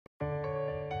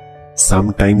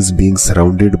Sometimes being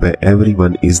surrounded by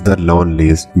everyone is the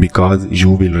loneliest because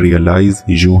you will realize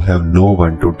you have no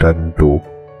one to turn to.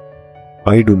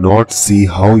 I do not see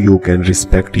how you can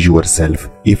respect yourself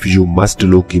if you must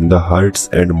look in the hearts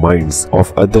and minds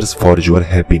of others for your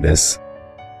happiness.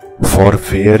 For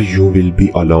fear you will be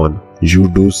alone, you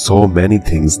do so many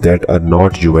things that are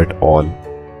not you at all.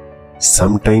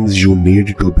 Sometimes you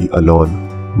need to be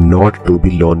alone, not to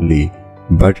be lonely,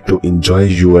 but to enjoy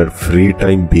your free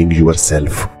time being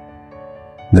yourself.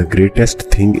 The greatest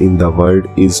thing in the world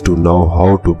is to know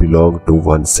how to belong to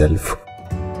oneself.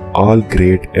 All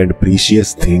great and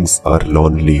precious things are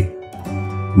lonely.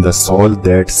 The soul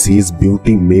that sees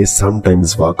beauty may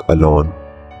sometimes walk alone.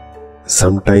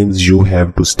 Sometimes you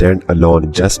have to stand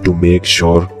alone just to make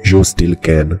sure you still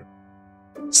can.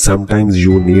 Sometimes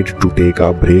you need to take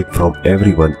a break from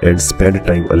everyone and spend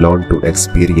time alone to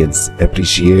experience,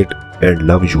 appreciate, and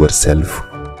love yourself.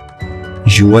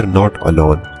 You are not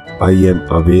alone. I am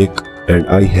awake and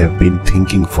I have been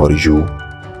thinking for you.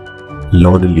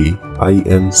 Lonely, I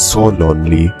am so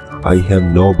lonely. I have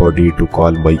nobody to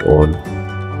call my own.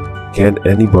 Can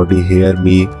anybody hear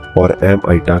me, or am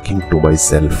I talking to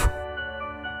myself?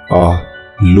 Ah,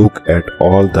 look at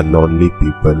all the lonely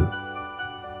people.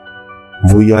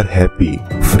 We are happy,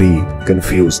 free,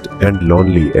 confused, and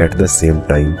lonely at the same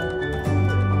time.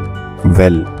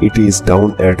 Well, it is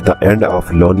down at the end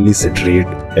of Lonely Street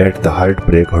at the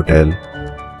Heartbreak Hotel.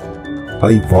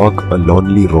 I walk a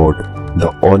lonely road,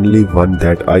 the only one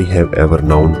that I have ever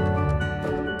known.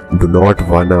 Do not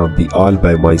wanna be all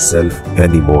by myself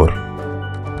anymore.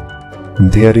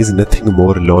 There is nothing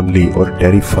more lonely or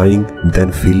terrifying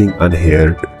than feeling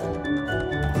unheard.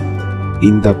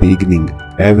 In the beginning,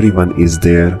 everyone is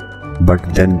there, but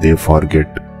then they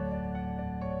forget.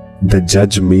 They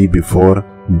judge me before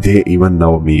they even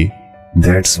know me.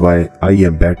 That's why I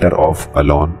am better off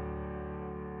alone.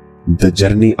 The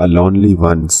journey a lonely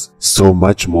one's so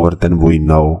much more than we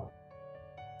know.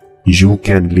 You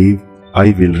can leave,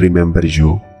 I will remember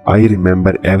you. I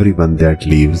remember everyone that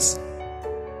leaves.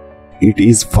 It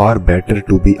is far better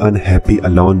to be unhappy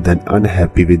alone than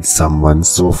unhappy with someone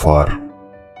so far.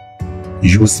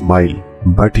 You smile,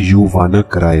 but you wanna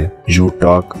cry. You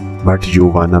talk, but you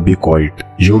wanna be quiet.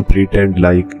 You pretend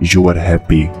like you are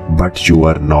happy, but you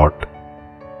are not.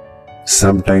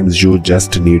 Sometimes you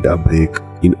just need a break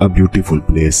in a beautiful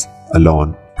place,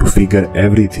 alone, to figure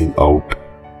everything out.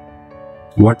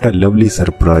 What a lovely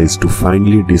surprise to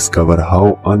finally discover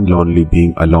how unlonely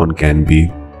being alone can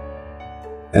be.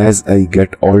 As I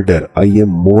get older, I am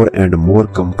more and more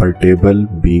comfortable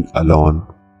being alone.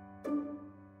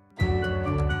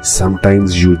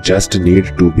 Sometimes you just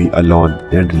need to be alone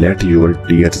and let your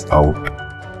tears out.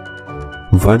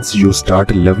 Once you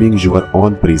start loving your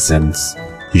own presence,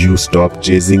 you stop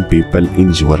chasing people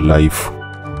in your life.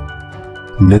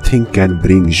 Nothing can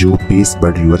bring you peace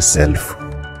but yourself.